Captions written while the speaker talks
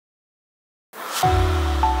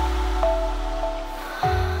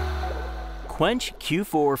Quench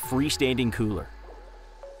Q4 freestanding cooler.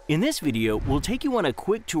 In this video, we'll take you on a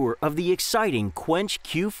quick tour of the exciting Quench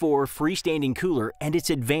Q4 freestanding cooler and its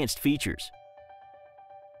advanced features.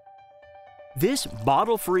 This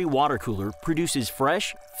bottle-free water cooler produces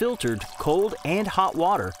fresh, filtered, cold, and hot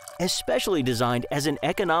water, especially designed as an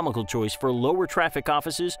economical choice for lower traffic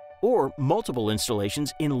offices or multiple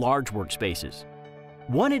installations in large workspaces.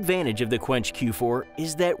 One advantage of the Quench Q4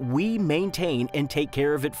 is that we maintain and take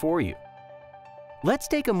care of it for you. Let's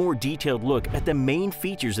take a more detailed look at the main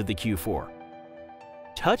features of the Q4.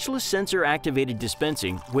 Touchless sensor-activated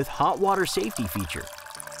dispensing with hot water safety feature.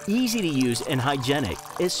 Easy to use and hygienic,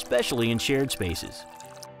 especially in shared spaces.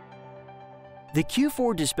 The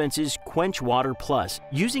Q4 dispenses quenchWATER Plus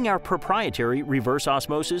using our proprietary reverse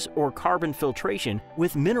osmosis or carbon filtration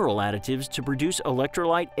with mineral additives to produce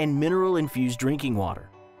electrolyte and mineral-infused drinking water.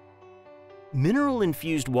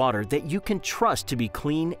 Mineral-infused water that you can trust to be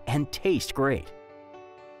clean and taste great.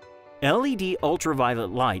 LED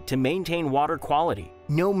ultraviolet light to maintain water quality,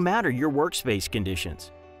 no matter your workspace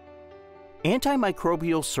conditions.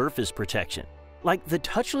 Antimicrobial surface protection. Like the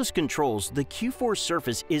touchless controls, the Q4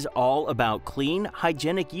 surface is all about clean,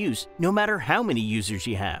 hygienic use no matter how many users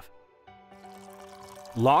you have.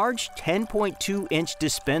 Large 10.2-inch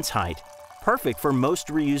dispense height, perfect for most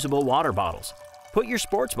reusable water bottles. Put your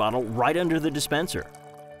sports bottle right under the dispenser.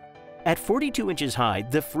 At 42 inches high,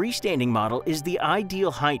 the freestanding model is the ideal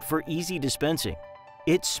height for easy dispensing.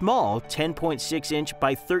 Its small 10.6-inch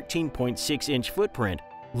by 13.6-inch footprint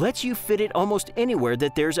lets you fit it almost anywhere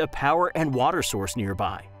that there's a power and water source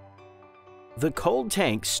nearby. The cold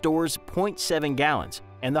tank stores 0.7 gallons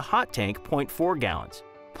and the hot tank 0.4 gallons.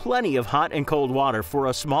 Plenty of hot and cold water for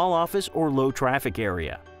a small office or low traffic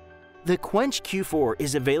area. The Quench Q4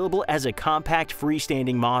 is available as a compact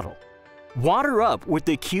freestanding model. Water up with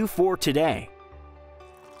the Q4 today.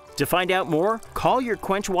 To find out more, call your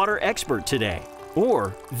quenchWATER expert today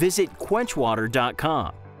or visit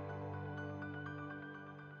quenchwater.com.